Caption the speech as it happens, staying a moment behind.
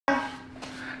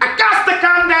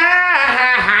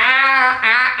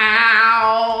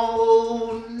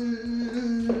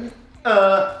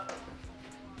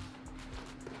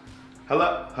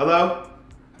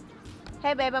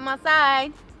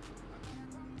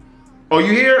Oh,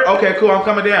 you here? Okay, cool. I'm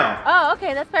coming down. Oh,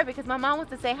 okay, that's perfect because my mom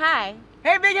wants to say hi.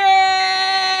 Hey, big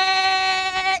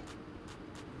head!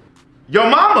 Your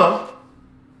mama?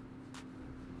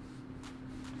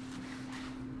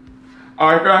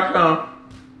 All right, here I come.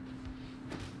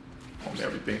 On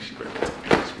everything she better tell me.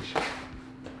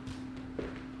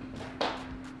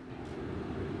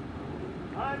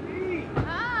 Honey!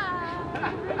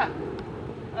 Hi.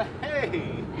 Hey!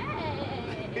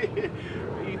 Hey.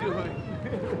 What are you doing?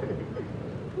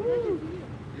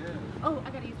 Yeah. Oh, I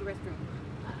gotta use the restroom.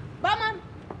 Bye, Mom.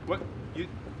 What? You...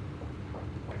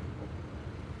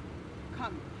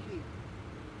 Come here.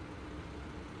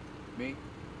 Me?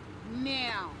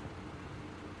 Now.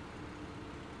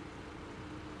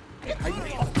 Hey, how you...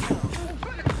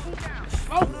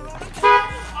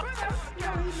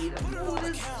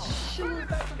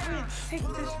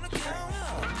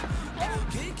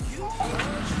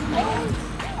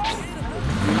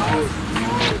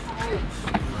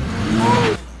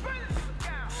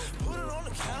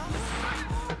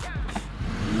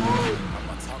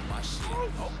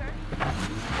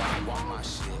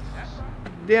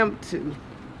 Them two.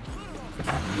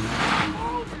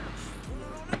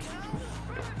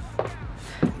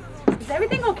 Is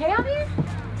everything okay out here?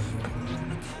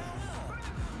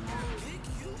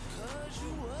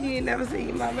 You ain't never seen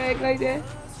your mama act like that?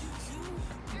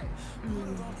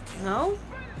 No.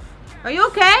 Are you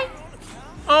okay?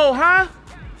 Oh, huh?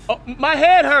 Oh, my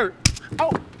head hurt.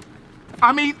 Oh,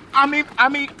 I mean,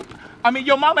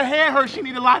 your mama head hurt. She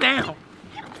need to lie down.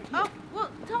 Oh, well,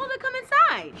 tell her to come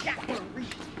inside.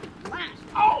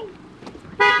 Oh.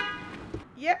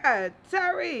 Yeah,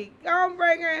 Tyrhee, go and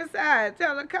bring her inside.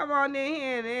 Tell her come on in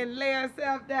here and lay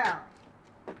herself down.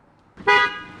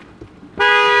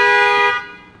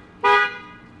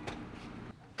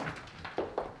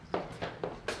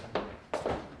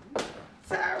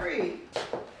 Tyrhee.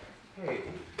 Hey.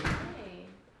 Hey.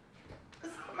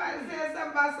 Somebody said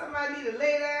something about somebody need to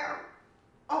lay down.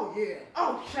 Oh, yeah.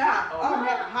 Oh, child. I'm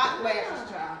having hot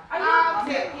flashes, child. I'll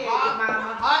take care of your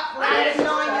mama. Hot flashes,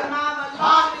 knowing your mama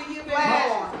longer than you been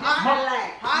born.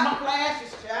 Hot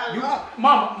flashes, child.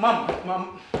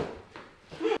 Mama.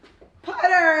 Put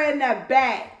her in the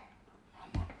back.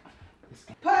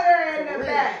 Put her in the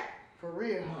back. For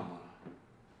real. Mama.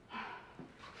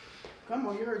 Come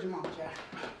on, you heard your mama, child.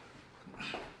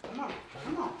 Come on.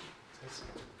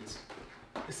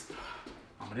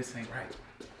 Mama, this ain't right.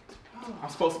 I'm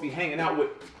supposed to be hanging out with.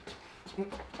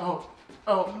 Oh,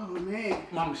 man.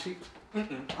 Mama, she.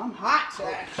 I'm hot,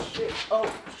 child. Shit.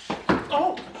 Oh,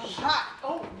 I'm hot.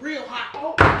 Oh, real hot.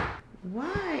 Oh.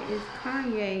 Why is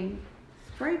Kanye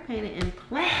spray painted in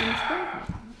platinum spray paint?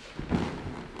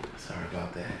 sorry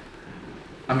about that.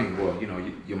 I mean, well, you know,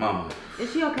 your mama.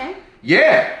 Is she okay?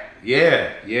 Yeah.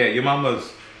 Your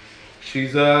mama's.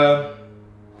 She's good,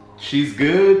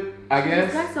 I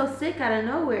guess. She got so sick out of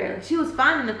nowhere. Like, she was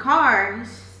fine in the car.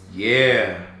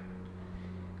 Yeah.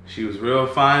 She was real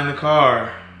fine in the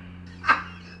car.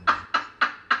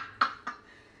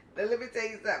 Now let me tell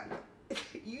you something.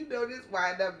 You know this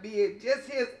wind up being just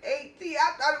his AT.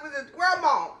 I thought it was his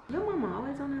grandma. Your mama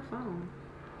always on her phone.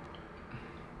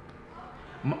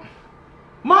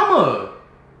 Mama!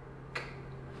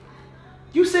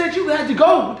 You said you had to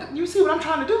go. You see what I'm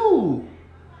trying to do.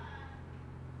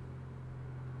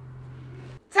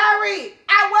 Tyrhee,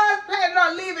 I was planning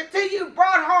on leaving till you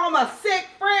brought home a sick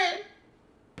friend.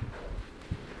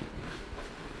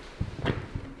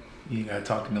 You ain't gotta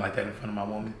talk to me like that in front of my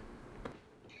woman.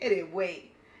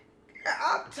 Anyway,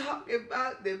 I'm talking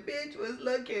about the bitch was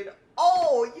looking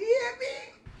old, you hear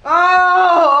me?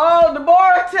 Oh, the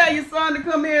boy tell your son to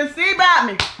come here and see about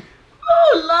me.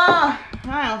 Oh, Lord,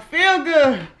 I don't feel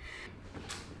good.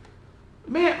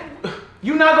 Man,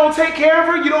 you not gonna take care of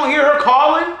her? You don't hear her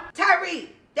calling? Tyrhee,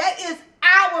 that is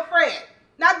our friend.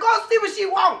 Now go see what she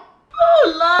want. Oh,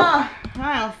 Lord,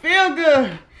 I don't feel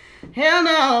good. Hell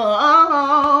no.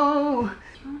 Oh.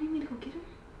 You don't need me to go get her?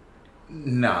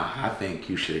 Nah, I think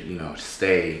you should,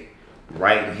 stay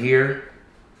right in here.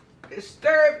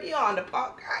 Disturb me on the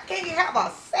park. I can't have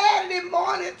a Saturday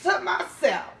morning to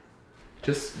myself.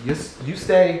 Just you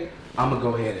stay. I'm gonna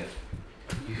go ahead and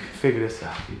you figure this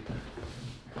out.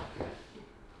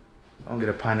 I'm gonna get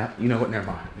a pineapple. You know what? Never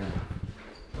mind.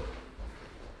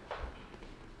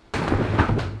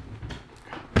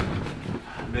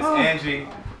 Ms.Angie.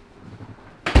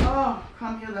 Oh,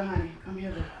 come hither, honey. Come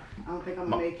hither. I don't think I'm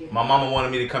gonna make it. My mama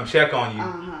wanted me to come check on you.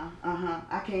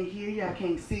 I can't hear you. I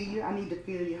can't see you. I need to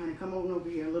feel you, honey. Come on over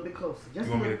here a little bit closer. Just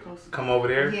You a want me little to closer. come over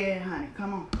there? Yeah, honey.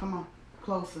 Come on.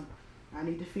 Closer. I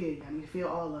need to feel you. I need to feel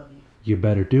all of you. You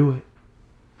better do it.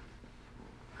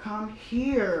 Come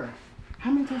here. How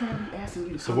many times have I been asking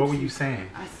you to So come what were see? you saying?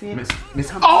 I said,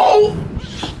 Miss. Oh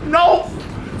no,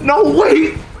 no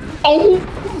wait. Oh,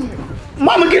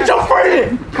 Mama, get your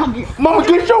friend. come here. Mama,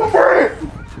 get your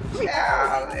friend.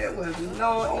 Child, it was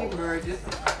no emergency.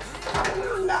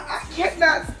 No, I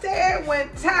cannot stand when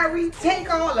Tyree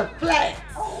take all the flack.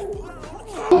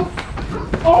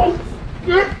 Oh,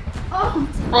 get. Oh,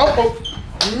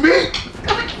 me.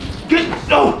 Get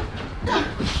no.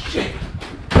 Shit.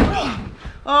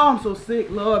 Oh, I'm so sick,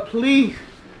 Lord. Please,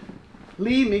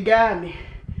 lead me, guide me.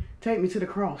 Take me to the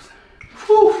cross.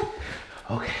 Whew.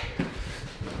 Okay.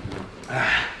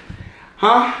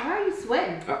 Huh? Why are you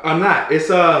sweating? I'm not. It's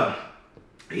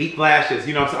heat flashes.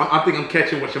 You know, I think I'm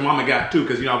catching what your mama got too,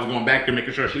 because you know I was going back there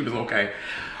making sure she was okay.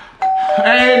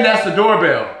 And that's the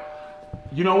doorbell.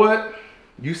 You know what?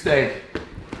 You stay.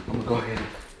 I'm gonna go ahead.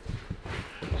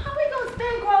 How we gonna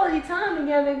spend quality time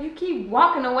together if you keep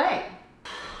walking away?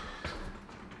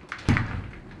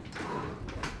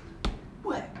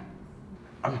 What?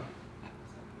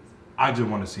 I just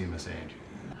want to see Miss Angie.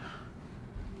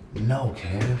 No,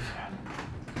 Kev.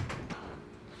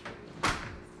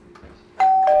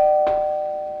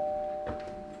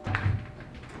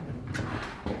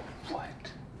 What?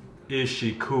 Is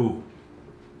she cool?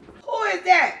 Who is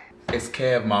that? It's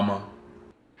Kev, mama.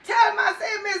 Tell him I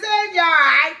said Miss Angie, all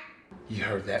right? You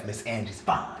heard that? Miss Angie's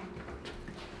fine.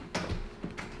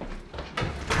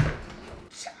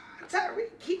 Child, Tyree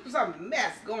keep some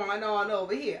mess going on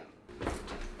over here.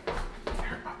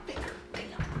 Hurt my finger.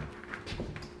 Damn.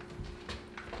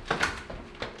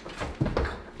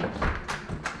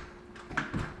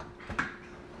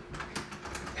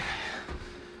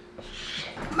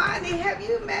 Monnie, have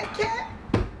you met Cat?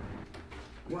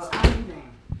 Well, I mean,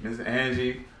 Miss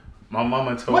Angie, my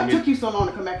mama told what me. took you so long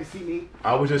to come back and see me?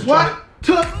 I was just trying What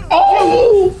to. took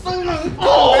Oh! so long to come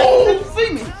Oh! back and see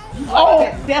me? You Oh!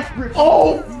 like that death grip.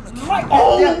 Oh! You like that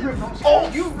Oh! death grip, don't you? Oh!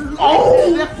 You like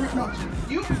Oh! that death grip, don't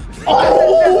you? You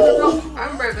Oh!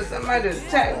 I'm ready for somebody to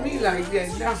attack me like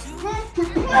that now.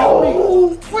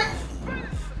 Oh! Quit.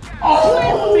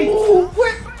 Oh! Me.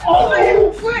 Quit.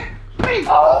 Oh! Quit. Me.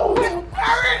 Oh! Quit.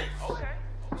 Hurry.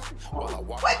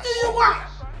 What do you want?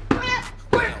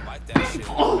 Quit.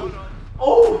 Oh!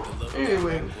 Oh!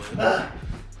 Anyway,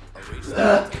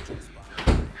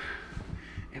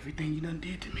 Everything you done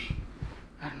did to me,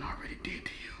 I done already did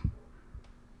to you.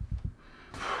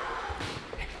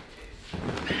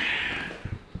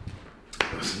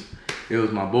 Listen, it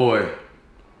was my boy.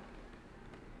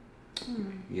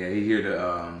 Yeah, he here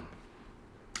to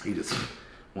he just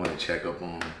want to check up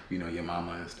on, you know, your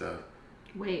mama and stuff.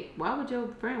 Wait, why would your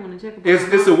friend want to check up?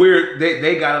 It's a weird.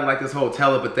 They got like this whole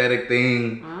telepathetic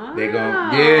thing. They go,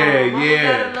 yeah, Mama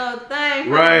yeah, got a little thing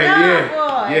for right, the young yeah,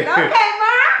 boys. yeah. Okay,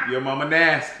 Ma. Your mama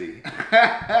nasty.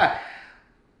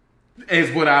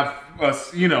 Is what I've,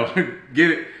 you know,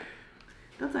 get it.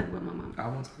 Don't talk about my mom. I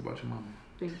won't talk about your mama.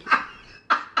 Thank you.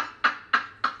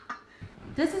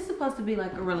 This is supposed to be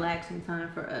like a relaxing time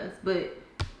for us, but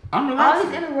I'm all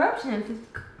relaxing. these interruptions.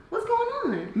 What's going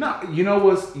on? No, you know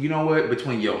what?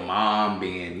 Between your mom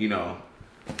being, you know,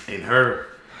 in her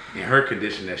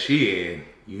condition that she in,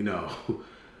 you know,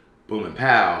 boom and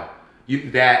pow,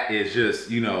 that is just,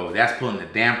 you know, that's putting the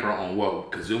damper on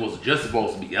what, because it was just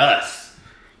supposed to be us.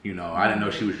 You know, I didn't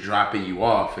know she was dropping you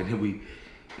off, and then we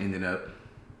ended up,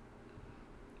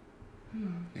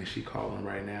 and she calling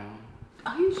right now.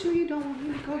 Are you sure you don't want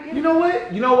me to go get her? You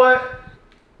know what?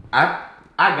 I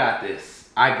got this.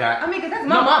 I mean, because that's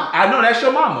my mama. I know that's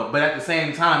your mama, but at the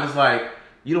same time, it's like,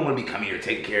 you don't want to be coming here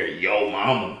taking care of your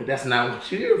mama. But that's not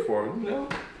what you're here for, you know?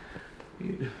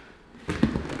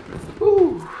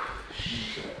 Ooh,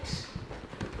 shit.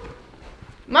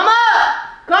 Mama!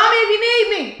 Call me if you need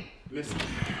me.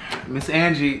 Miss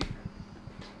Angie.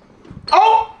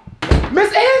 Oh!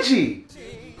 Miss Angie!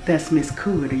 That's Miss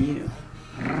Cool to you.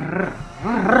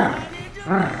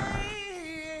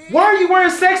 Why are you wearing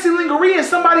sexy lingerie in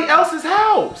somebody else's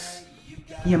house?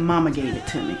 Your mama gave it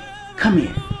to me. Come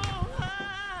here.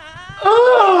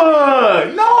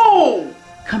 No!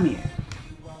 Come here.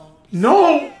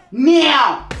 No!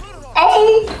 Now!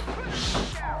 Oh!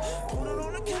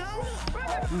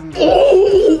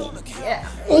 Oh! Yeah.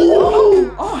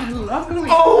 Oh! Oh, I love it.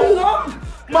 Oh!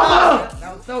 Mama!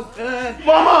 That was so good.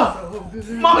 Mama!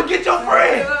 Mama, get your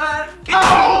friend!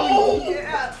 Oh!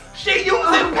 Yeah. She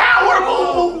using power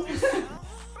moves!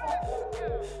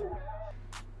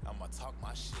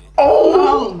 Oh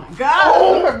Oh! my God!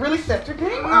 Oh. You have really set your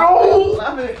game out. Oh. I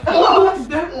love it. Oh. I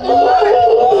definitely love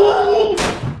it.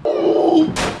 Oh!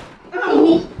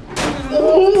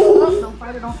 Don't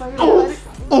fight it, don't fight it, don't fight it.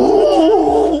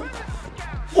 Oh!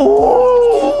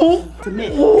 Oh!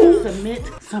 Submit. Submit. Submit.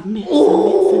 Submit.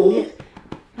 Submit.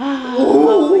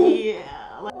 Oh, yeah.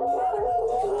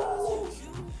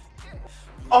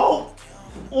 Oh!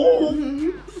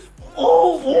 Oh!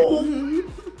 Oh!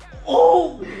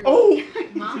 Oh! Oh!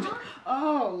 Mama?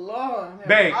 Oh, Lord. That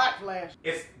Babe. hot flash.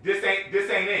 It's this ain't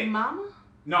it. Mama?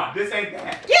 No, this ain't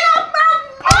that. Get off my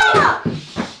mother!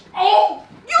 Oh!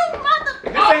 You mother!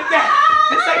 This ain't that.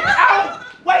 This ain't out.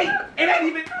 Wait, it ain't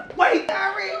even. Wait.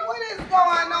 Tyrhee, what is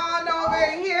going on over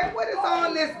here? What is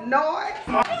all this noise?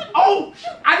 Oh!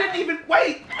 I didn't even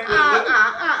wait.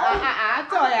 I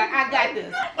told you, I got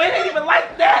this. It ain't even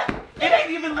like that. It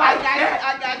ain't even like that.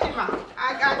 I got you, Mom.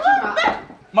 I got you, Mom.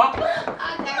 Mom.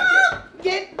 I got you.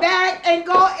 Get back and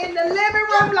go in the living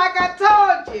room like I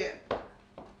told you.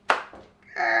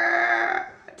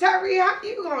 Tyrhee, how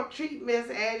you gonna treat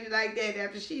Ms.Angie like that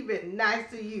after she been nice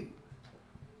to you?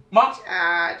 Mom.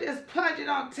 Just punch it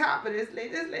on top of this lady.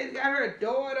 This lady got her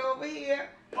adored over here.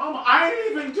 Mama, I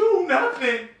ain't even do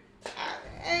nothing.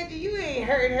 Angie, you ain't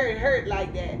hurt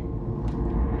like that.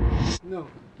 No.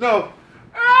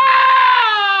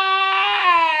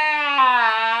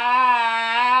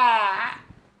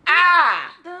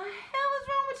 The hell is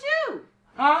wrong with you?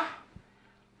 Huh?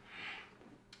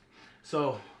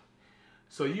 So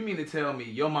you mean to tell me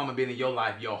your mama been in your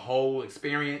life, your whole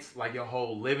experience, like your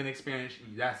whole living experience?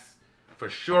 That's for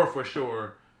sure. For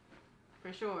sure.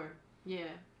 Yeah.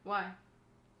 Why?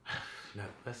 No,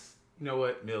 you know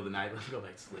what? Middle of the night, let's go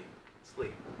back to sleep.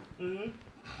 Sleep.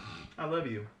 I love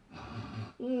you.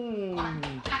 I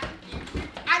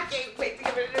can't wait to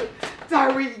get rid of you.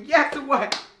 Tyrhee, guess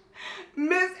what?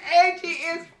 Ms.Angie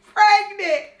is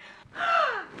pregnant.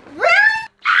 Really?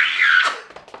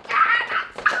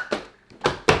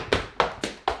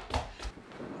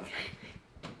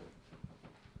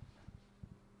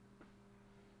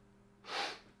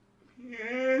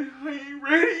 Yeah, I ain't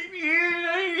ready, man.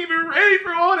 I ain't even ready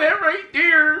for all that right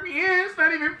there, man. It's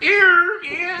not even fair,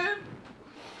 man.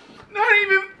 Not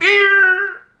even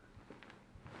fair.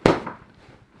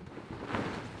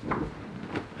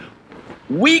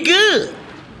 We good.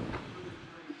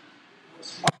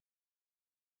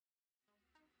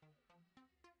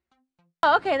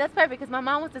 Oh, okay, that's perfect because my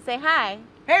mom wants to say hi.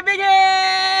 Hey, big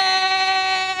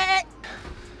head!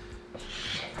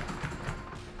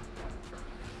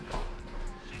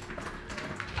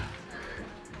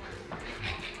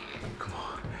 Come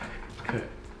on. Good.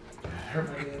 Hurt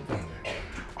my damn finger.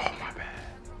 Oh, my bad.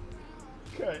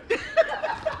 Good.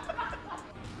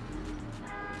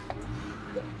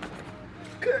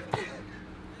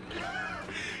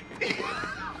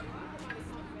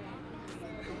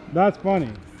 That's funny.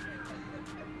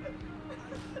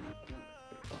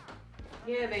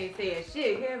 Kev ain't saying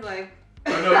shit. Kev like,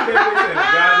 Oh, no, Kevin's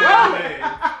goddamn thing.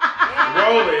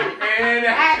 Rolling and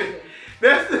action.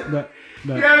 That's the.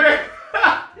 No. Yeah,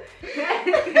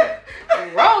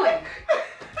 rolling.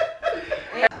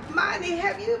 Monnie,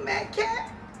 have you met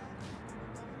Kat?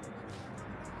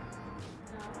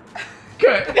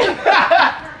 Cut.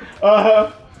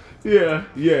 Yeah,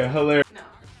 hilarious. No.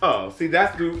 Oh, see,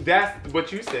 that's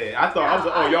what you said. I thought I was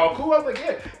like, oh, y'all cool. I was like,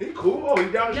 yeah, he cool. Oh,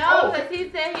 he down the No, street. because he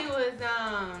said he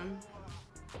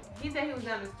was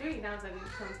down the street, and I was like, we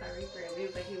become Tyrhee friends. He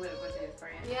was like, he with a bunch of his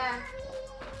friends. Yeah.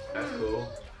 That's cool.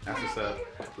 That's what's up.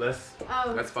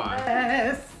 That's fine.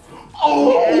 Yes.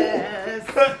 Oh! Yes.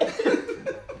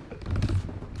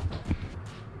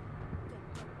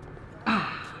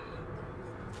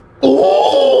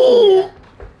 Oh!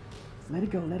 Let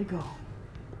it go, let it go.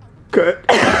 Cut.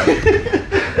 Come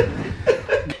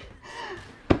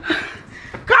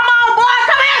on, boy,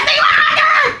 come here, see what I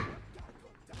done!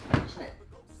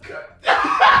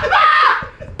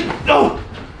 No!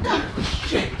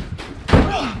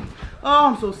 Oh,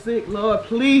 I'm so sick, Lord,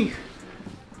 please.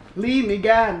 Lead me,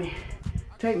 guide me.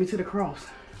 Take me to the cross.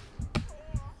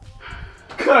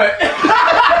 Cut.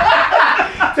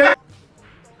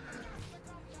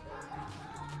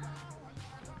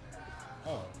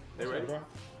 Oh, They ready? bro?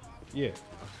 Yeah.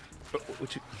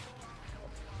 What you?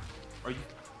 Are you?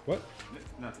 What?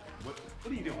 Nothing. What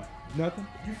are you doing? Nothing?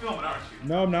 You filming, aren't you?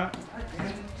 No, I'm not.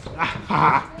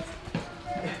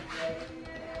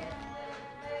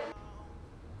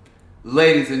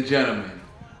 Ladies and gentlemen,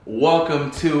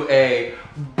 welcome to a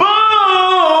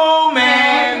Boom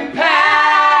and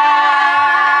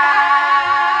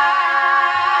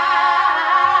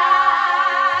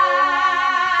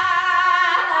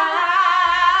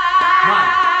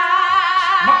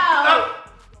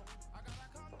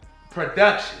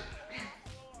production.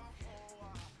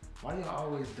 Why do y'all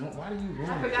always do? Why do you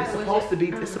ruin it? It's supposed to be.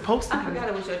 It's supposed to I be. forgot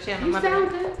it was your channel. You My sound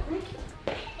bad. good.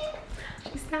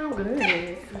 You sound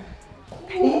good.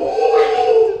 Ooh.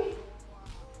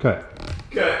 Cut.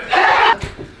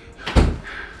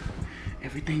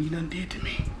 Everything you done did to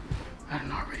me, I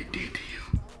done already did to you.